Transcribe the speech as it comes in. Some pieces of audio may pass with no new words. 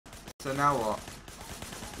So now what?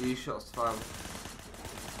 You shot survival.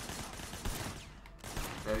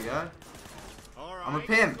 There we go. Right, I'm a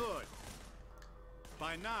pimp. Good.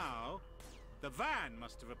 By now, the van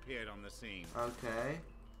must have appeared on the scene. Okay.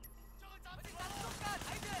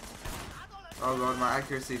 Oh god, my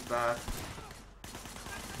accuracy's bad.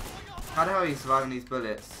 How the hell are you surviving these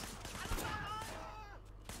bullets?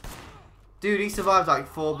 Dude, he survived like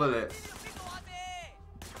 4 bullets.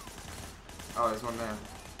 Oh, there's one there.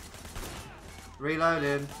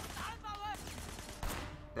 Reloading.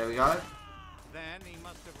 There we go. Then he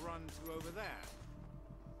must have run to over there.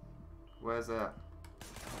 Where's that?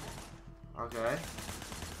 Okay.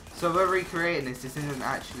 So we're recreating this. This isn't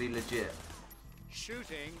actually legit.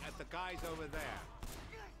 Shooting at the guys over there.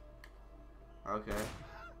 Okay.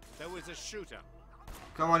 There was a shooter.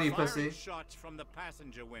 Come on, you Firing pussy. shots from the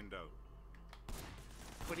passenger window.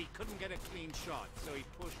 But he couldn't get a clean shot, so he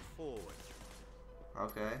pushed forward.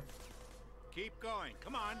 Okay. Keep going.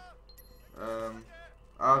 Come on.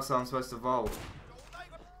 Oh, so I'm supposed to vault.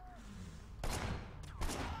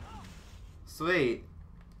 Sweet.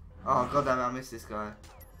 Oh, goddamn it, I missed this guy.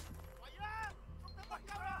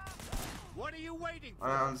 What are you waiting for?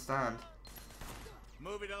 I don't understand.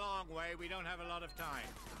 Move it along, Wei. We don't have a lot of time.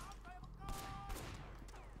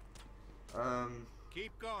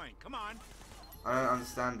 Keep going. Come on. I don't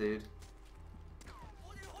understand, dude.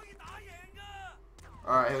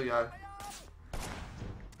 Alright, here we go.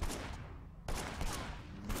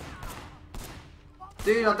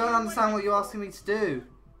 Dude, I don't understand what you're asking me to do.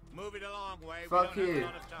 Move it along, Wei. Fuck we don't you. have a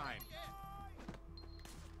lot of time.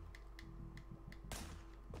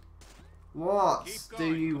 What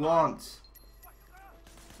do you want?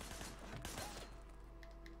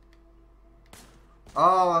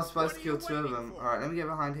 Oh, I'm supposed to kill 2 of them. Alright, let me get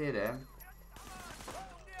behind here then.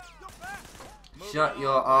 Shut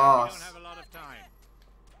your ass. We don't have a lot of time.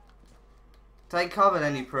 Take cover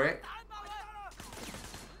then, you prick.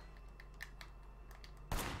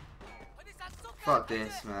 Fuck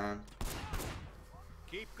this, man.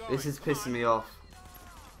 Keep going. This is pissing me off.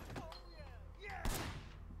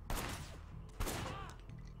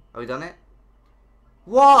 Have we done it?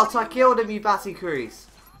 What? I killed him, you batty crease.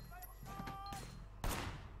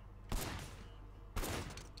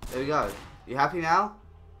 There we go. You happy now?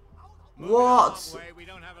 Move What? along, Wei. We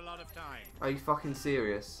don't have a lot of time. Are you fucking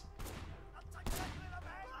serious?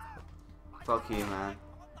 Fuck you, man.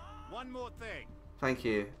 One more thing. Thank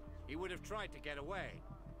you. He would have tried to get away,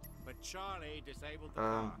 but Charlie disabled the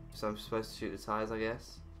car. So I'm supposed to shoot the tires, I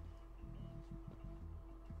guess.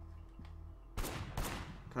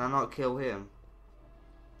 Can I not kill him?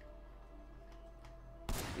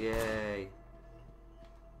 Yay.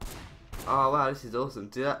 Oh wow, this is awesome.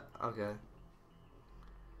 Do that. Okay.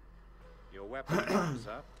 Your weapon comes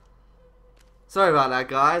up. Sorry about that,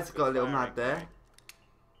 guys. Got a little mad there.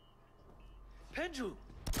 Pendulum!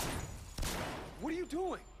 What are you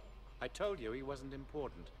doing? I told you he wasn't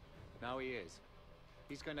important. Now he is.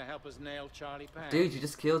 He's going to help us nail Charlie Pan. Dude, you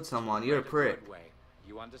just killed someone. You're a prick. Way.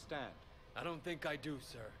 You understand? I don't think I do,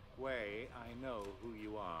 sir. Wei, I know who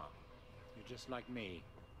you are. You're just like me.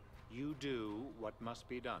 You do what must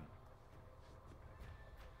be done.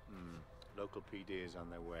 Local PD is on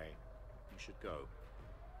their way. You should go.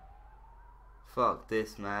 Fuck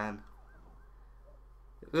this, man.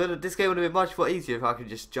 This game would have been much more easier if I could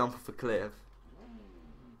just jump off a cliff.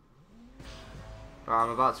 Right,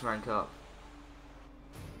 I'm about to rank up.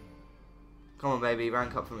 Come on, baby,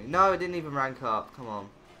 rank up for me. No, it didn't even rank up. Come on.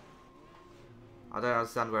 I don't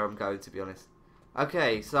understand where I'm going, to be honest.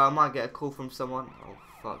 Okay, so I might get a call from someone. Oh,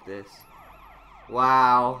 fuck this.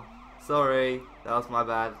 Wow. Sorry. That was my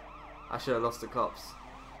bad. I should have lost the cops.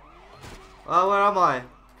 Oh, where am I?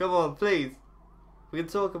 Come on, please. We can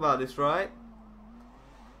talk about this, right?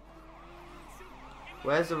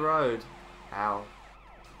 Where's the road? Ow.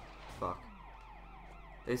 Fuck.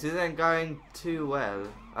 This isn't going too well.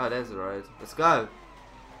 Oh, there's the road. Let's go.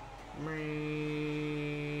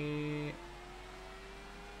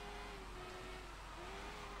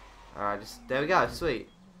 Alright, there we go. Sweet.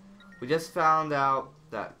 We just found out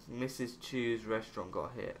that Mrs. Chu's restaurant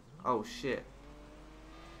got hit. Oh shit.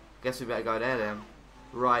 Guess we better go there then.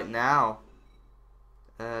 Right now.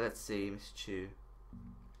 Let's see, Miss Chu.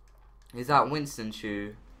 Is that Winston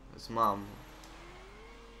Chu? His mum.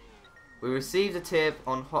 We received a tip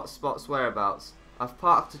on Hotspot's whereabouts. I've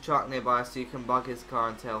parked a truck nearby so you can bug his car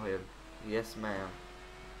and tell him. Yes, ma'am.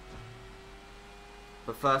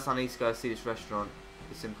 But first I need to go see this restaurant.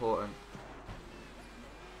 It's important.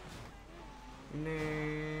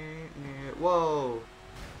 Whoa.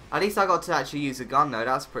 At least I got to actually use a gun though.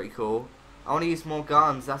 That's pretty cool. I want to use more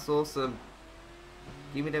guns. That's awesome.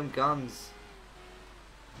 Give me them guns.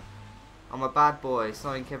 I'm a bad boy,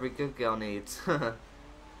 something every good girl needs. And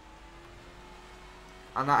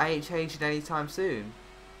I ain't changing anytime soon.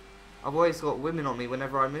 I've always got women on me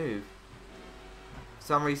whenever I move. For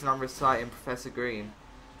some reason I'm reciting Professor Green.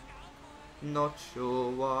 Not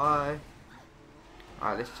sure why.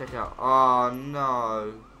 Alright, let's check out. Oh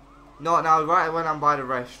no. Not now, right when I'm by the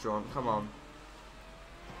restaurant. Come on.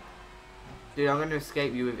 Dude, I'm going to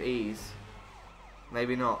escape you with ease.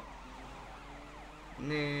 Maybe not.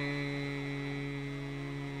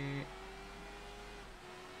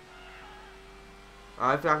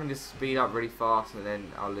 I think I can just speed up really fast and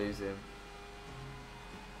then I'll lose him.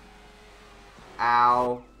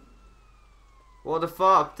 Ow. What the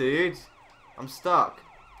fuck, dude? I'm stuck.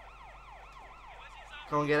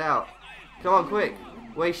 Come on, get out. Come on, quick.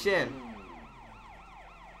 Wei Shen.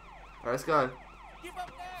 Alright, let's go.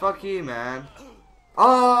 Fuck you, man.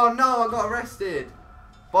 Oh no, I got arrested.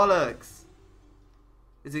 Bollocks.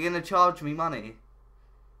 Is he gonna charge me money?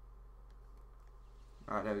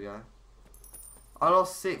 Alright, there we go. I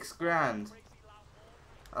lost 6 grand.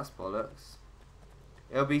 That's bollocks.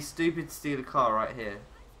 It'll be stupid to steal a car right here.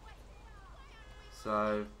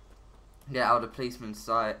 So, get out of the policeman's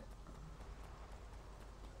sight.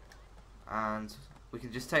 And we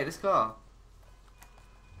can just take this car.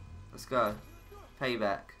 Let's go.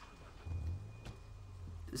 Payback.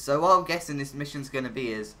 So what I'm guessing this mission's gonna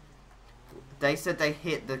be is, they said they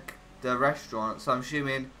hit the restaurant, so I'm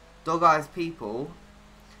assuming Dog Eye's people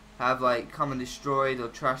have like come and destroyed or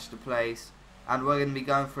trashed the place, and we're gonna be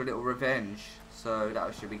going for a little revenge. So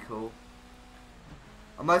that should be cool.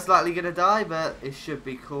 I'm most likely gonna die, but it should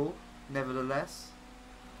be cool nevertheless.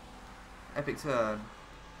 Epic turn.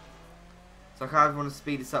 So I kind of want to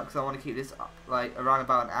speed this up because I want to keep this like around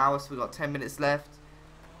about an hour. So we've got 10 minutes left.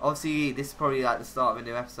 Obviously, this is probably like the start of a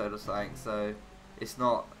new episode or something, so it's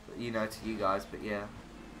not, you know, to you guys, but yeah.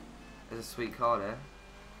 There's a sweet car there.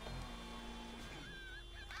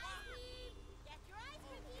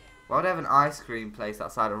 Why would I have an ice cream place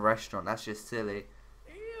outside a restaurant? That's just silly.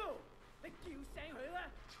 What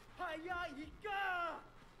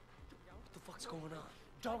the fuck's going on?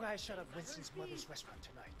 Dog Eye shut up Winston's mother's restaurant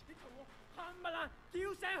tonight.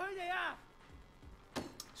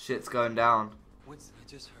 Shit's going down. Winston, I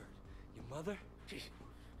just heard. Your mother? She's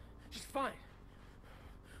fine.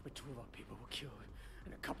 But 2 of our people were killed,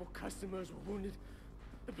 and a couple customers were wounded.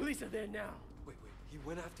 The police are there now. Wait, he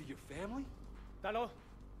went after your family? Hello?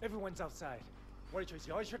 Everyone's outside.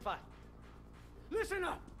 Listen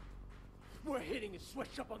up! We're hitting his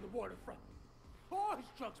sweatshop on the waterfront. All his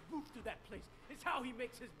trucks move through that place. It's how he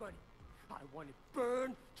makes his money. I want it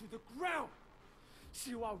burned to the ground.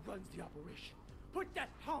 Siwa runs the operation. Put that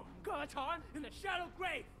hum Gatan in the shadow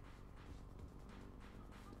grave.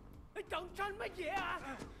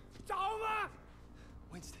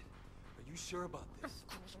 Winston, are you sure about this? Of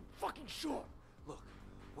course, I'm fucking sure. Look,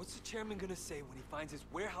 what's the chairman gonna say when he finds his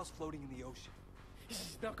warehouse floating in the ocean?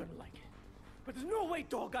 He's not gonna like it. But there's no way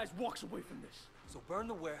Dog Eyes walks away from this. So burn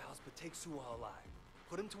the warehouse, but take Suwa alive.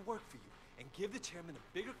 Put him to work for you, and give the chairman a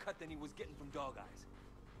bigger cut than he was getting from Dog Eyes.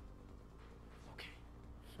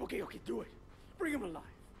 Okay, do it. Bring him alive.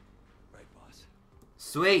 Right, boss.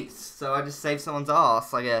 Sweet. So I just saved someone's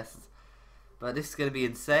ass, I guess. But this is gonna be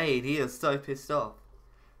insane. He is so pissed off.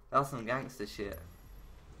 That's some gangster shit.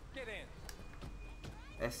 Get in.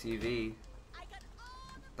 SUV.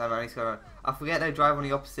 Don't mind, he's going. I forget they drive on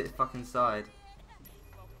the opposite fucking side.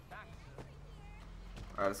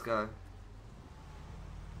 Alright, let's go.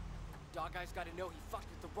 Dog Eye's gotta know he fucked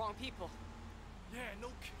with the wrong people. Yeah, no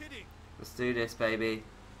kidding. Let's do this, baby.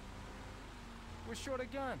 We're short a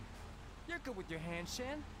gun. You're good with your hands,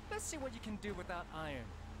 Shen. Let's see what you can do without iron.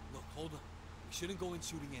 Look, hold on. We shouldn't go in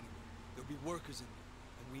shooting anyway. There'll be workers in there.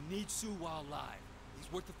 And we need Suwa alive.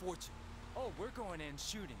 He's worth a fortune. Oh, we're going in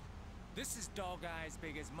shooting. This is Dog Eye's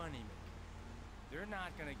biggest moneymaker. They're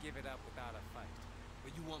not gonna give it up without a fight.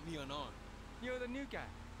 But you want me unarmed. You're the new guy.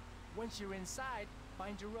 Once you're inside,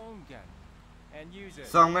 find your own gun. And use it.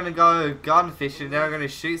 So I'm gonna go gun fishing, then I'm gonna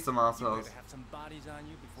shoot some You assholes. better have some bodies on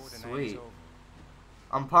you before the Sweet. night's over.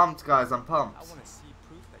 I'm pumped, guys, I'm I pumped. want to see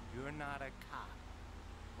proof that you're not a cop.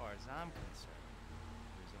 As far as I'm concerned,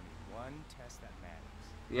 there's only one test that matters.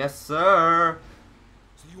 Yes, sir.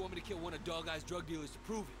 So you want me to kill one of Dog Eye's drug dealers to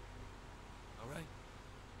prove it? Alright?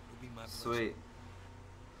 It'll be my pleasure. Sweet.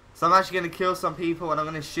 So I'm actually gonna kill some people and I'm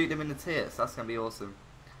gonna shoot them in the tits. That's gonna be awesome.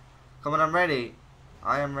 Come on, I'm ready.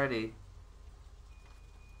 I am ready.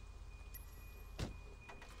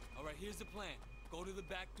 Alright, here's the plan. Go to the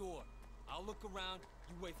back door. I'll look around.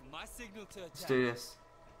 You wait for my signal to attack. Let's do this.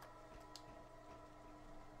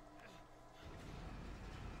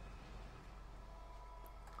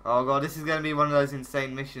 Oh god, this is going to be one of those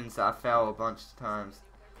insane missions that I fail a bunch of times.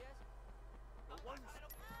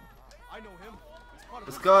 I know him.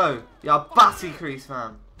 Let's go. Yeah, batty crease,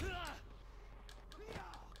 man.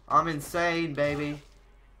 I'm insane, baby.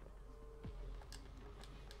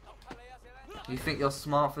 You think you're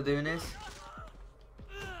smart for doing this?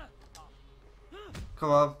 Come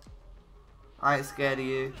on. I ain't scared of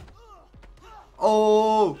you.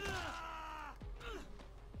 Oh!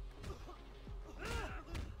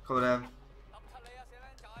 Come on, then.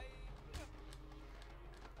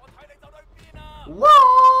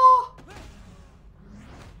 Whoa!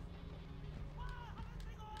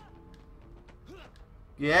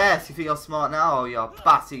 Yes, you think you're smart now? Oh, you're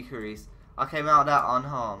batty crease. I came out of that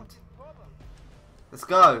unharmed. Let's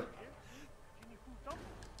go.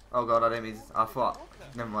 Oh god, I didn't mean. I thought.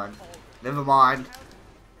 Never mind. Never mind.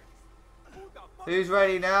 Who's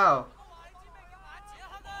ready now?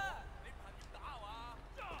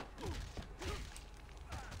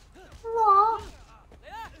 What?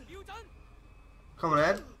 Come on,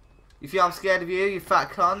 Ed. You think I'm scared of you, you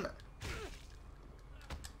fat cunt?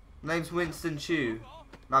 My name's Winston Chu.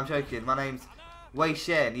 No, I'm joking. My name's Wei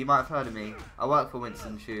Shen. You might have heard of me. I work for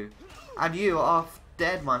Winston Chu. And you are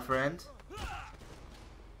dead, my friend.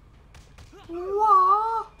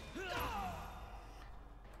 What?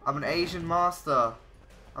 I'm an Asian master.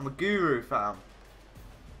 I'm a guru, fam.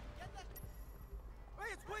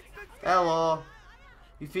 Hello.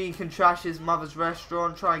 You think you can trash his mother's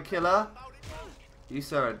restaurant and try and kill her? You,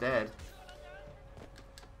 sir, are dead.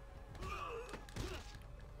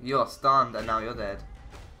 You're stunned and now you're dead.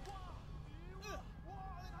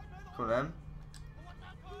 Come on, then.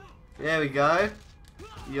 There we go.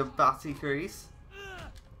 Your batty crease.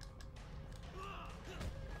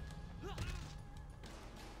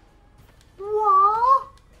 What?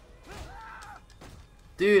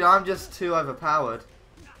 Dude, I'm just too overpowered.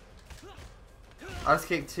 I just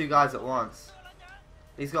kicked two guys at once.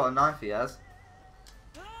 He's got a knife, he has.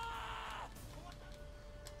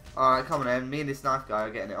 Alright, come on then. Me and this knife guy are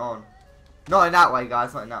getting it on. Not in that way,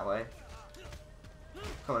 guys. Not in that way.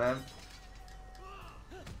 Come on then.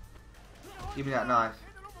 Give me that knife.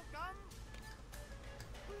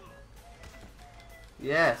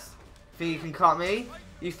 Yes. Think you can cut me?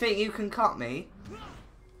 You think you can cut me?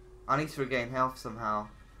 I need to regain health somehow.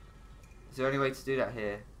 Is there any way to do that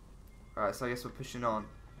here? Alright, so I guess we're pushing on.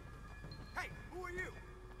 Hey, who are you?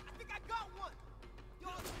 I think I got one.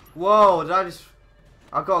 Whoa, did I just...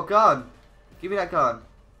 I got a gun. Give me that gun.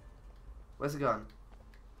 Where's the gun?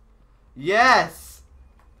 Yes!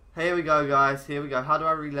 Here we go, guys. Here we go. How do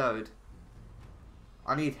I reload?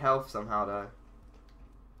 I need health somehow, though.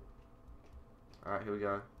 Alright, here we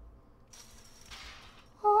go.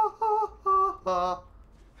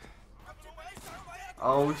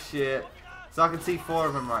 Oh, shit. So I can see 4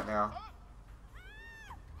 of them right now.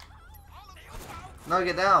 No,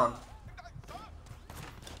 get down.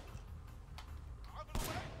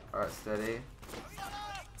 Alright, steady.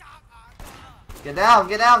 Get down,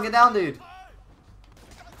 get down, get down, dude.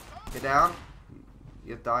 Get down.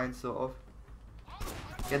 You're dying, sort of.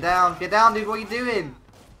 Get down, dude, what are you doing?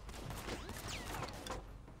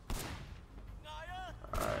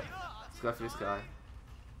 Alright, let's go for this guy.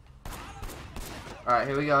 Alright,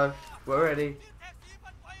 here we go. We're ready.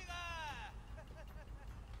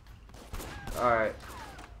 Alright.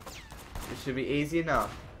 This should be easy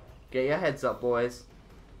enough. Get your heads up, boys.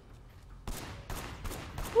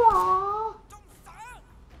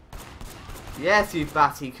 Yes, you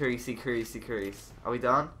batty creasy crease. Are we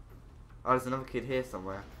done? Oh, there's another kid here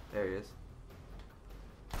somewhere. There he is.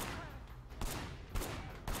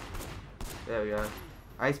 There we go.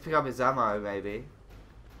 I need to pick up his ammo, maybe.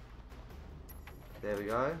 There we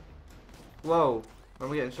go. Whoa! Where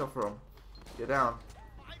are we getting shot from? Get down.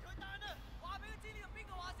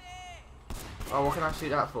 Oh, what can I shoot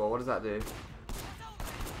that for? What does that do?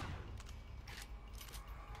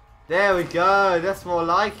 There we go! That's more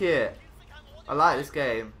like it! I like this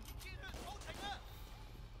game.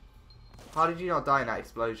 How did you not die in that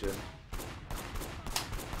explosion?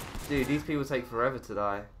 Dude, these people take forever to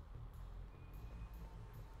die.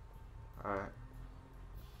 Alright.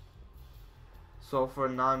 Swap for a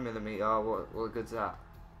 9mm. Oh, what good's that?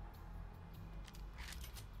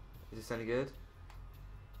 Is this any good?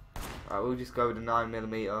 Alright, we'll just go with a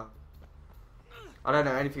 9mm. I don't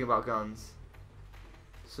know anything about guns.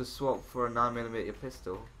 So swap for a 9mm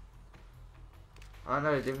pistol. I don't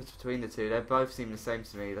know the difference between the two. They both seem the same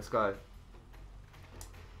to me. Let's go.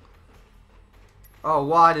 Oh,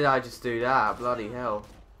 why did I just do that? Bloody hell.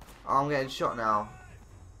 Oh, I'm getting shot now.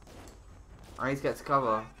 I need to get to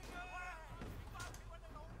cover.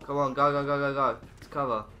 Come on, go, go, go, go, go. Let's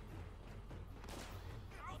cover.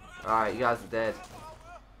 Alright, you guys are dead.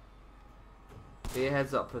 Get your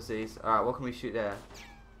heads up, pussies. Alright, what can we shoot there?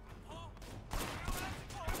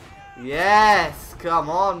 Yes! Come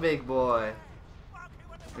on, big boy.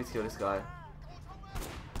 Let's kill this guy.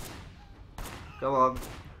 Come on.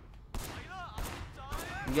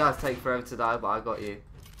 You guys take forever to die, but I got you.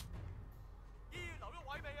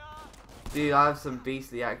 Dude, I have some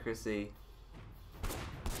beastly accuracy.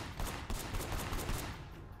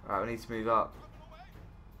 Alright, we need to move up.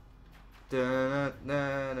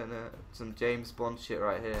 Some James Bond shit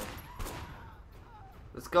right here.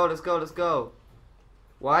 Let's go, let's go, let's go.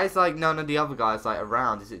 Why is like none of the other guys like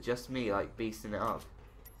around? Is it just me like beasting it up?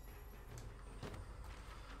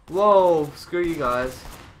 Whoa, screw you guys.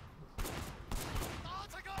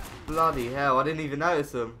 Bloody hell, I didn't even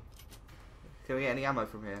notice them. Can we get any ammo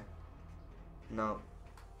from here? No.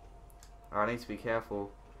 Alright, I need to be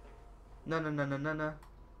careful. No. No.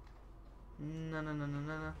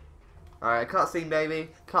 Alright, cutscene, baby.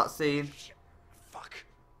 Cutscene. Fuck.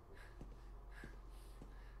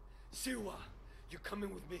 Siwa, you're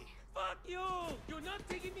coming with me. Fuck you! You're not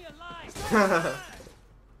taking me alive!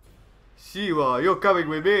 Shiwa, you're coming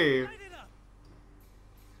with me.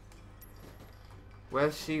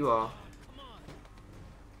 Where's Shiwa?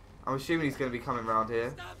 I'm assuming he's going to be coming around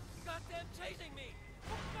here. Stop goddamn chasing me!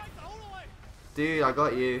 Dude, I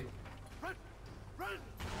got you.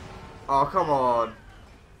 Oh, come on.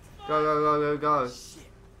 Go.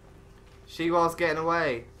 Shiwa's getting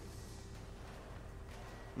away.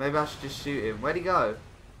 Maybe I should just shoot him. Where'd he go?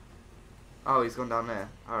 Oh, he's gone down there.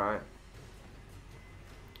 Alright.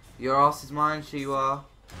 Your ass is mine, Shiwa.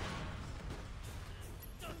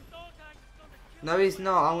 No, he's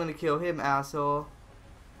not. I'm gonna kill him, asshole.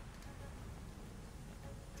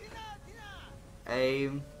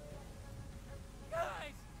 Aim. Guys,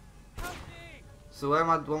 help me! So what am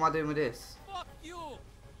I doing with this? Fuck you!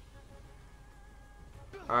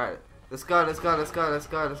 Alright. Let's go.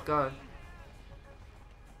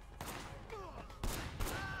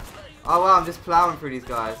 Oh wow, I'm just plowing through these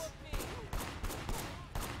guys.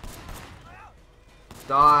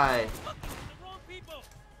 Die.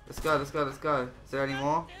 Let's go. Is there any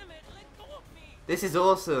more? This is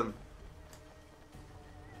awesome.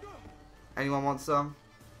 Anyone want some?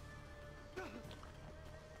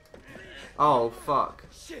 Oh fuck.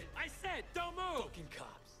 Shit! I said, don't move! Fucking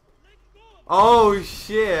cops. Oh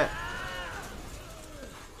shit.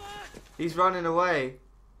 He's running away.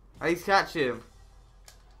 I need to catch him.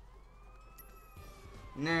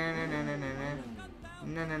 No.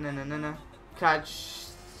 Catch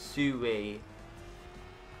Sui.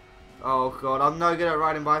 Oh god, I'm no good at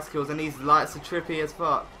riding bicycles and these lights are trippy as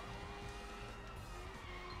fuck.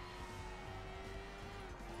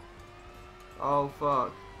 Oh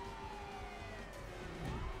fuck.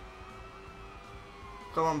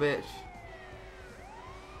 Come on, bitch.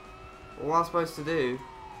 What am I supposed to do?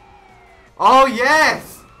 Oh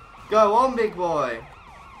yes! Go on, big boy.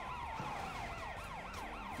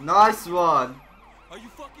 Nice one. Are you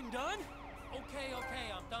fucking done? Okay,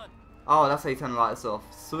 I'm done. Oh, that's how you turn the lights off.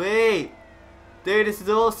 Sweet! Dude, this is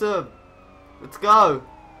awesome! Let's go!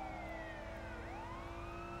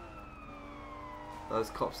 Those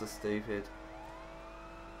cops are stupid.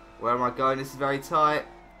 Where am I going? This is very tight.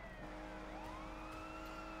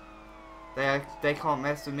 They can't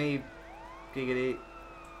mess with me. Giggity.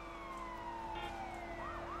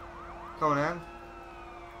 Come on, then.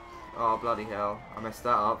 Oh, bloody hell. I messed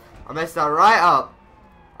that up. I messed that right up!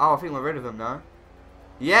 Oh, I think we're rid of them now.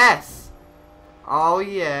 Yes! Oh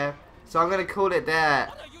yeah. So I'm going to call it there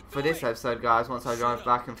for this episode, guys, once I drive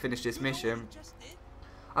back and finish this mission.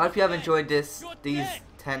 I hope you have enjoyed these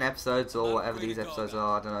 10 episodes or whatever these episodes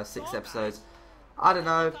are. I don't know, 6 episodes. I don't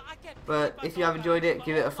know. But if you have enjoyed it,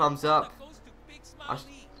 give it a thumbs up.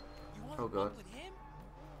 Oh god.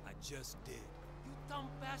 I just did.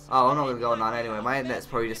 Oh, I'm not going to go online anyway. My internet's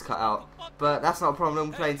probably just cut out. But that's not a problem.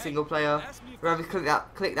 I'm playing single player. Remember to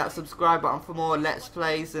click that subscribe button for more Let's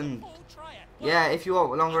Plays. And yeah, if you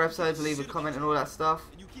want longer episodes, leave a comment and all that stuff.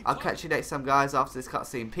 I'll catch you next time, guys, after this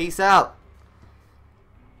cutscene. Peace out.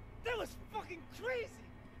 That was fucking crazy.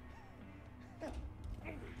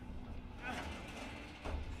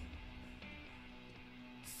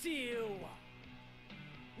 Siwa.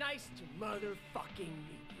 Nice to motherfucking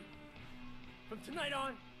meet you. From tonight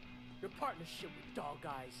on, your partnership with Dog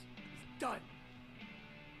Eyes is done.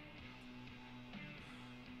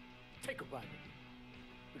 Take a ride with me.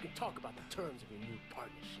 We can talk about the terms of your new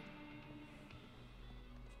partnership.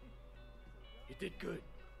 You did good.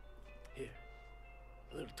 Here,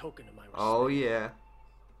 a little token of my respect. Oh yeah.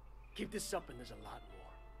 Keep this up and there's a lot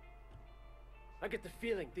more. I get the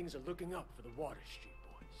feeling things are looking up for the Water Street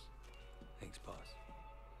boys. Thanks, boss.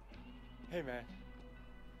 Hey, man.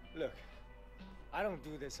 Look, I don't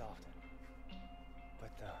do this often.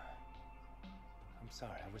 But, I'm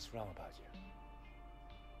sorry, I was wrong about you.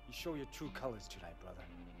 You show your true colors tonight, brother.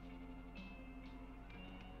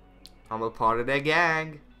 I'm a part of their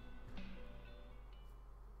gang.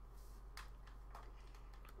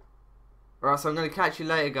 Alright, so I'm going to catch you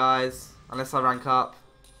later, guys. Unless I rank up.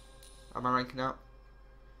 Am I ranking up?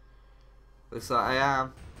 Looks like I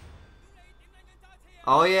am.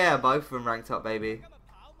 Oh yeah, both of them ranked up, baby.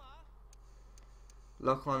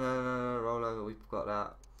 Lock on rollover, we've got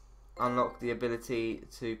that. Unlock the ability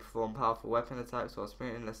to perform powerful weapon attacks while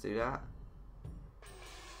sprinting, let's do that.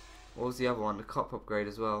 What was the other one? The cop upgrade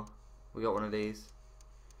as well. We got one of these.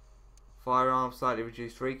 Firearm, slightly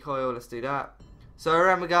reduced recoil, let's do that. So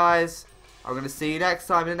remember guys, I'm going to see you next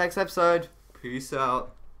time in the next episode. Peace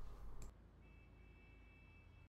out.